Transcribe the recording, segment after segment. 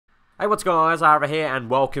Hey, what's going on guys, aarava here and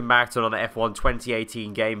welcome back to another F1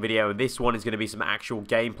 2018 game video, and this one is going to be some actual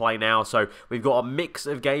gameplay now. So we've got a mix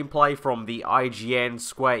of gameplay from the IGN,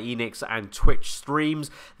 Square Enix and Twitch streams.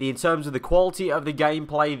 In terms of the quality of the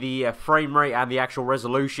gameplay, the frame rate and the actual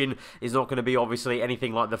resolution is not going to be obviously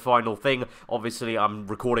anything like the final thing. Obviously I'm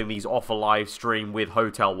recording these off a live stream with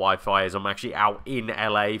hotel Wi-Fi as I'm actually out in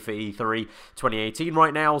LA for E3 2018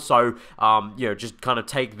 right now, so you know, just kind of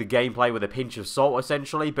take the gameplay with a pinch of salt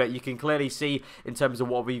essentially, but you can clearly see in terms of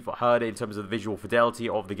what we've heard in terms of the visual fidelity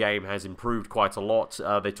of the game has improved quite a lot.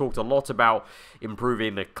 They talked a lot about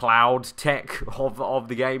improving the cloud tech of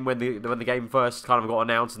the game when the game first kind of got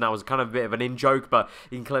announced, and that was kind of a bit of an in-joke, but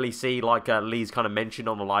you can clearly see, like Lee's kind of mentioned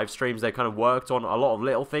on the live streams, they kind of worked on a lot of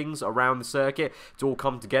little things around the circuit to all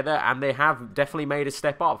come together, and they have definitely made a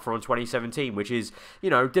step up from 2017, which is, you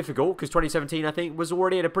know, difficult because 2017 I think was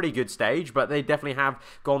already at a pretty good stage, but they definitely have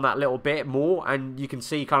gone that little bit more, and you can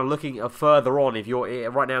see kind of looking further on, if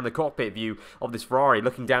you're right now in the cockpit view of this Ferrari,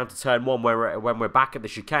 looking down to turn 1 when we're back at the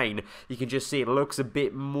chicane, you can just see it looks a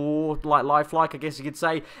bit more like lifelike, I guess you could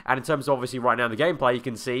say. And in terms of obviously right now in the gameplay, you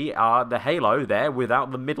can see the halo there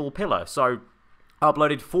without the middle pillar. So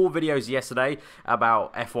uploaded 4 videos yesterday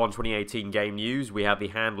about F1 2018 game news. We had the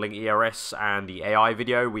handling ERS and the AI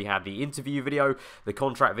video, we had the interview video, the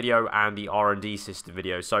contract video, and the R&D system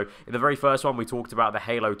video. So in the very first one, we talked about the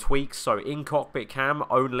halo tweaks. So in cockpit cam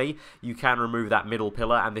only, you can remove that middle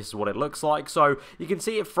pillar, and this is what it looks like. So you can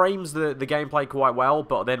see it frames the gameplay quite well,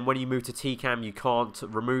 but then when you move to T-cam, you can't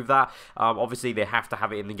remove that. Obviously, they have to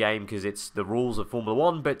have it in the game because it's the rules of Formula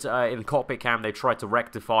 1, but in the cockpit cam, they tried to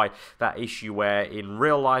rectify that issue where in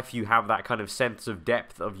real life you have that kind of sense of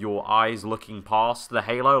depth of your eyes looking past the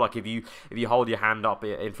halo. Like if you hold your hand up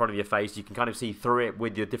in front of your face, you can kind of see through it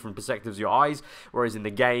with your different perspectives of your eyes, whereas in the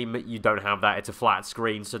game you don't have that. It's a flat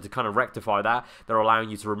screen. So to kind of rectify that, they're allowing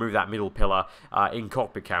you to remove that middle pillar in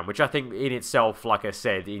cockpit cam, which I think in itself, like I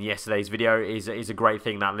said in yesterday's video, is a great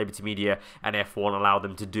thing that Liberty Media and F1 allow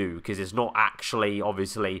them to do, because it's not actually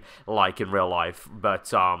obviously like in real life,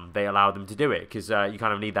 but they allow them to do it because you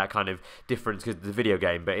kind of need that kind of difference because the video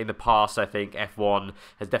game. But in the past, I think F1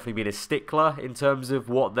 has definitely been a stickler in terms of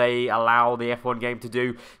what they allow the F1 game to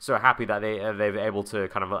do, so happy that they're able to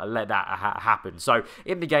kind of let that happen. So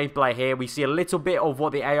in the gameplay here, we see a little bit of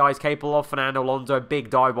what the AI is capable of. Fernando Alonso, big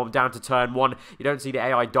dive bomb down to turn 1. You don't see the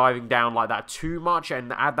AI diving down like that too much,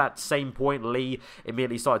 and at that same point, Lee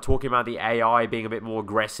immediately started talking about the AI being a bit more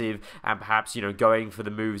aggressive and perhaps, you know, going for the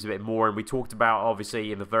moves a bit more. And we talked about,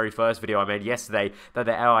 obviously, in the very first video I made yesterday, that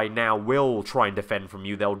the AI now will try and defend from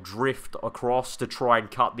you. They'll drift across to try and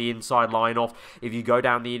cut the inside line off. If you go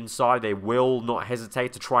down the inside, they will not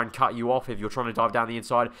hesitate to try and cut you off if you're trying to dive down the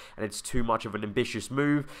inside and it's too much of an ambitious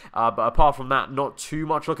move. But apart from that, not too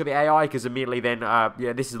much look at the AI, because immediately then,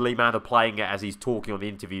 yeah, this is Lee Mather playing it as he's talking on the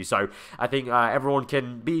interview. So I think everyone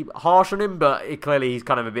can be harsh on him, but clearly he's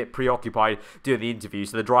kind of a bit preoccupied doing the interview.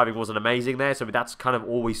 So the driving wasn't amazing there. So that's kind of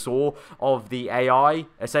all we saw of the AI,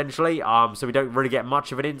 essentially. So we don't really get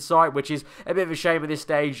much of an insight, which is a bit of a shame at this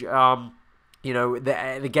stage. You know,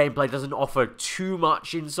 the gameplay doesn't offer too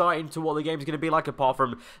much insight into what the game's going to be like, apart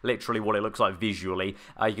from literally what it looks like visually.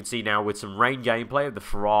 You can see now with some rain gameplay of the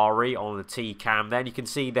Ferrari on the T-cam, then you can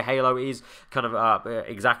see the halo is kind of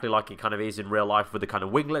exactly like it kind of is in real life with the kind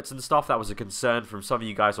of winglets and stuff. That was a concern from some of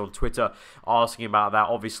you guys on Twitter asking about that.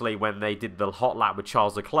 Obviously, when they did the hot lap with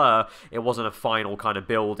Charles Leclerc, it wasn't a final kind of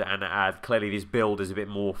build, and clearly this build is a bit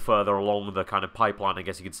more further along the kind of pipeline, I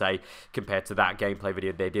guess you could say, compared to that gameplay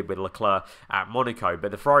video they did with Leclerc at Monaco.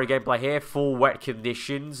 But the Ferrari gameplay here, full wet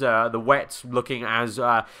conditions, the wet looking as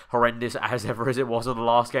horrendous as ever as it was on the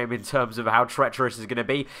last game in terms of how treacherous it's going to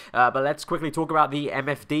be. But let's quickly talk about the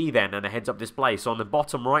MFD then and the heads-up display. So on the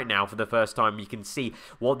bottom right now, for the first time, you can see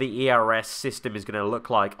what the ERS system is going to look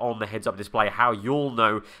like on the heads-up display, how you'll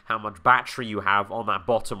know how much battery you have on that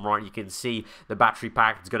bottom right. You can see the battery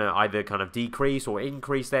pack is going to either kind of decrease or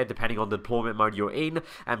increase there depending on the deployment mode you're in.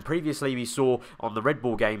 And previously we saw on the Red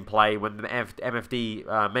Bull gameplay, when the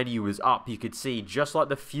MFD menu was up, you could see just like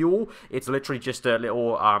the fuel, it's literally just a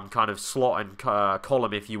little kind of slot and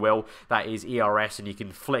column, if you will, that is ERS, and you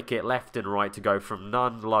can flick it left and right to go from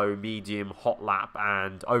none, low, medium, hot lap,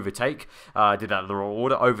 and overtake. Did that in the wrong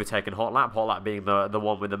order, overtake and hot lap being the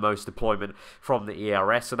one with the most deployment from the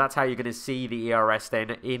ERS. So that's how you're going to see the ERS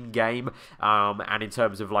then in game, and in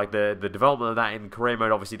terms of like the development of that in career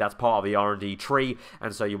mode, obviously that's part of the R&D tree,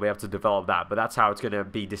 and so you'll be able to develop that, but that's how it's going to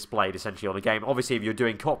be displayed essentially on the game. Obviously, if you're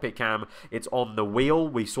doing cockpit cam, it's on the wheel.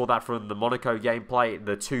 We saw that from the Monaco gameplay.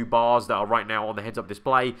 The 2 bars that are right now on the heads-up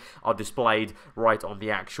display are displayed right on the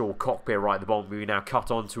actual cockpit right at the bottom. We now cut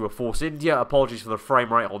on to a Force India. Apologies for the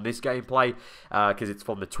frame rate on this gameplay because it's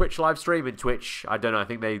from the Twitch live stream. And Twitch, I don't know,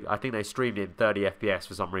 I think they streamed it in 30 FPS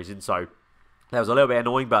for some reason, so that was a little bit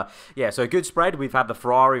annoying, but yeah, so a good spread. We've had the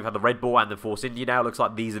Ferrari, we've had the Red Bull, and the Force India now. It looks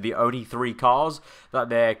like these are the only 3 cars that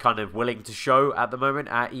they're kind of willing to show at the moment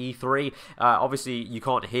at E3. Obviously, you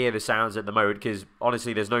can't hear the sounds at the moment because,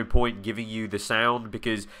 honestly, there's no point giving you the sound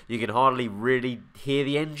because you can hardly really hear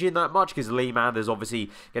the engine that much because Lee Mather's obviously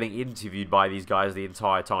getting interviewed by these guys the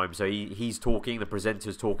entire time. So he's talking, the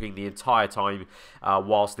presenter's talking the entire time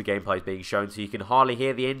whilst the gameplay is being shown. So you can hardly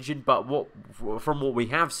hear the engine, but from what we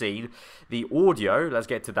have seen, the audio, let's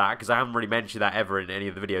get to that because I haven't really mentioned that ever in any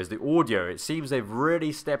of the videos. The audio, it seems they've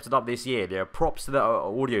really stepped it up this year. Props to the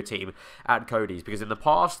audio team at Cody's because in the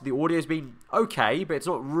past the audio's been okay, but it's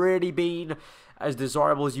not really been as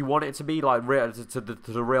desirable as you want it to be, like to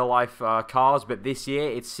the real life cars. But this year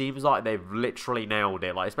it seems like they've literally nailed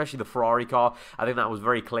it, like especially the Ferrari car. I think that was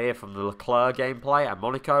very clear from the Leclerc gameplay at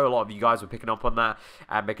Monaco. A lot of you guys were picking up on that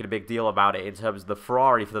and making a big deal about it in terms of the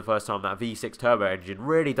Ferrari for the first time. That V6 turbo engine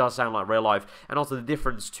really does sound like real life, and also the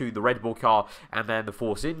difference to the Red Bull car and then the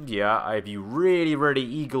Force India. If you really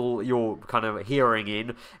eagle your kind of hearing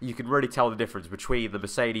in, you can really tell the difference between the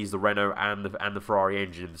Mercedes, the Renault, and the Ferrari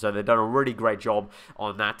engine. So they've done a really great job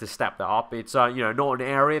on that to step that up. It's you know, not an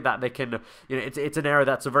area that they can, you know, it's an area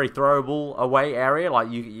that's a very throwable away area. Like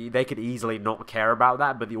they could easily not care about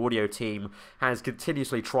that, but the audio team has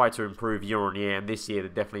continuously tried to improve year on year, and this year they're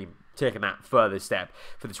definitely taking that further step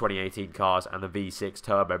for the 2018 cars and the V6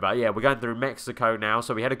 turbo. But yeah, we're going through Mexico now,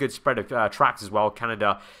 so we had a good spread of tracks as well.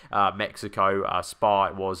 Canada, Mexico, Spa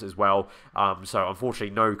it was as well. So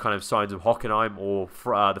unfortunately no kind of signs of Hockenheim or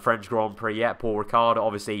the French Grand Prix yet. Paul Ricard,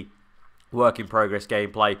 obviously work in progress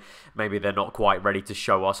gameplay. Maybe they're not quite ready to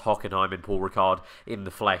show us Hockenheim and Paul Ricard in the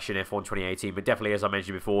flesh in F1 2018, but definitely, as I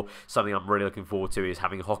mentioned before, something I'm really looking forward to is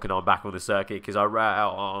having Hockenheim back on the circuit because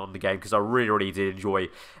on the game, because I really did enjoy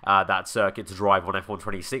that circuit to drive on F1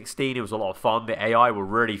 2016. It was a lot of fun. The AI were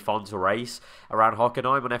really fun to race around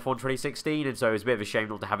Hockenheim on F1 2016, and so it was a bit of a shame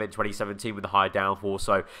not to have it in 2017 with the high downforce.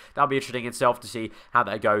 So that'll be interesting itself to see how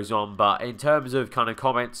that goes on. But in terms of kind of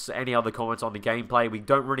comments, any other comments on the gameplay, we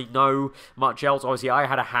don't really know much else. Obviously, I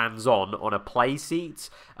had a hands-on on a play seat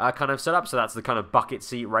kind of setup, so that's the kind of bucket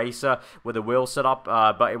seat racer with the wheel setup,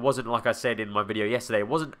 but it wasn't, like I said in my video yesterday, it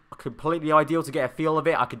wasn't completely ideal to get a feel of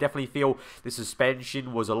it. I could definitely feel the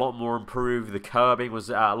suspension was a lot more improved, the curbing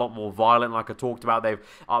was a lot more violent, like I talked about. They've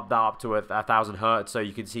upped that up to 1,000 hertz, so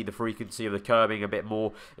you can see the frequency of the curbing a bit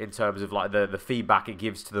more in terms of like the feedback it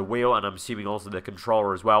gives to the wheel, and I'm assuming also the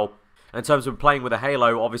controller as well. In terms of playing with a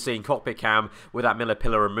halo, obviously in cockpit cam with that Miller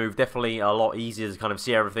pillar removed, definitely a lot easier to kind of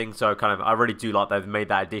see everything. So kind of, I really do like they've made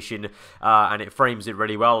that addition, and it frames it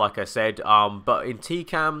really well, like I said. But in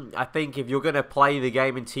T-cam, I think if you're going to play the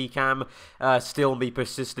game in T-cam, still be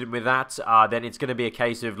persistent with that, then it's going to be a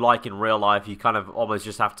case of, like in real life, you kind of almost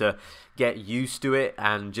just have to get used to it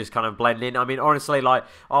and just kind of blend in. I mean, honestly, like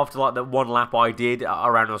after like the one lap I did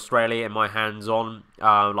around Australia in my hands-on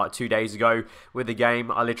like 2 days ago with the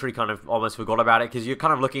game, I literally kind of almost forgot about it because you're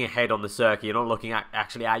kind of looking ahead on the circuit. You're not looking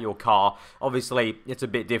actually at your car. Obviously, it's a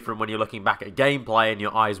bit different when you're looking back at gameplay and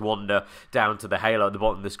your eyes wander down to the halo at the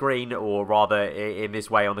bottom of the screen, or rather in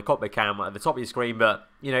this way on the cockpit cam at the top of your screen. But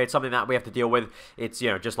you know, it's something that we have to deal with. It's,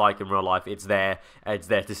 you know, just like in real life, it's there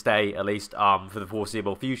to stay, at least for the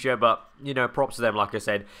foreseeable future. But you know, props to them, like I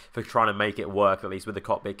said, for trying to make it work, at least with the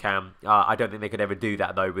cockpit cam. I don't think they could ever do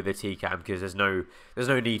that though with the T-cam, because there's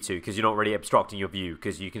no need to, because you're not really obstructing your view,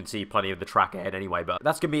 because you can see plenty of the track ahead anyway. But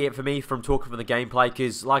that's gonna be it for me from talking from the gameplay,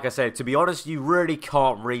 because like I said, to be honest, you really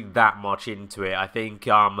can't read that much into it. I think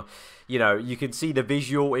you know, you can see the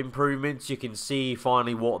visual improvements, you can see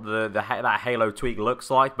finally what that halo tweak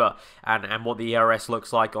looks like, but and what the ERS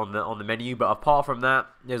looks like on the menu. But apart from that,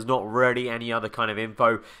 there's not really any other kind of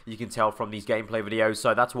info you can tell from these gameplay videos.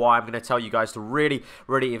 So that's why I'm going to tell you guys to really,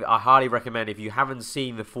 I highly recommend, if you haven't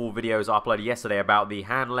seen the full videos I uploaded yesterday about the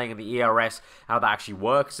handling and the ERS, how that actually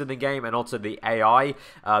works in the game, and also the AI,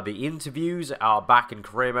 the interviews are back in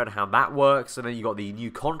career mode, how that works, and then you got the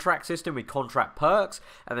new contract system with contract perks,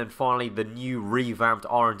 and then finally the new revamped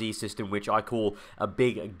R&D system, which I call a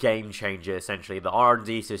big game changer. Essentially, the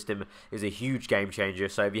R&D system is a huge game changer.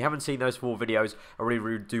 So if you haven't seen those full videos, I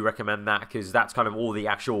really do recommend that, because that's kind of all the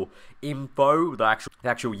actual info, the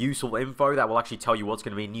actual useful info that will actually tell you what's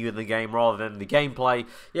going to be new in the game, rather than the gameplay.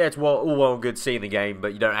 Yeah, it's all well and good seeing the game,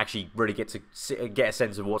 but you don't actually really get to get a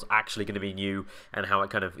sense of what's actually going to be new and how it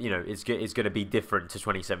kind of, you know, is going to be different to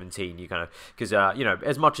 2017. You kind of, because you know,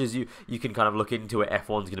 as much as you can kind of look into it,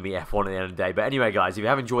 F1's going to be F1 at the end of the day. But anyway, guys, if you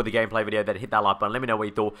have enjoyed the gameplay video, then hit that like button. Let me know what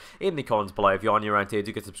you thought in the comments below. If you're new around here,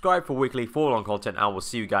 do get subscribed for weekly full-on content. I will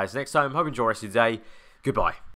see you guys next time. Hope you enjoy the rest of your day. Goodbye.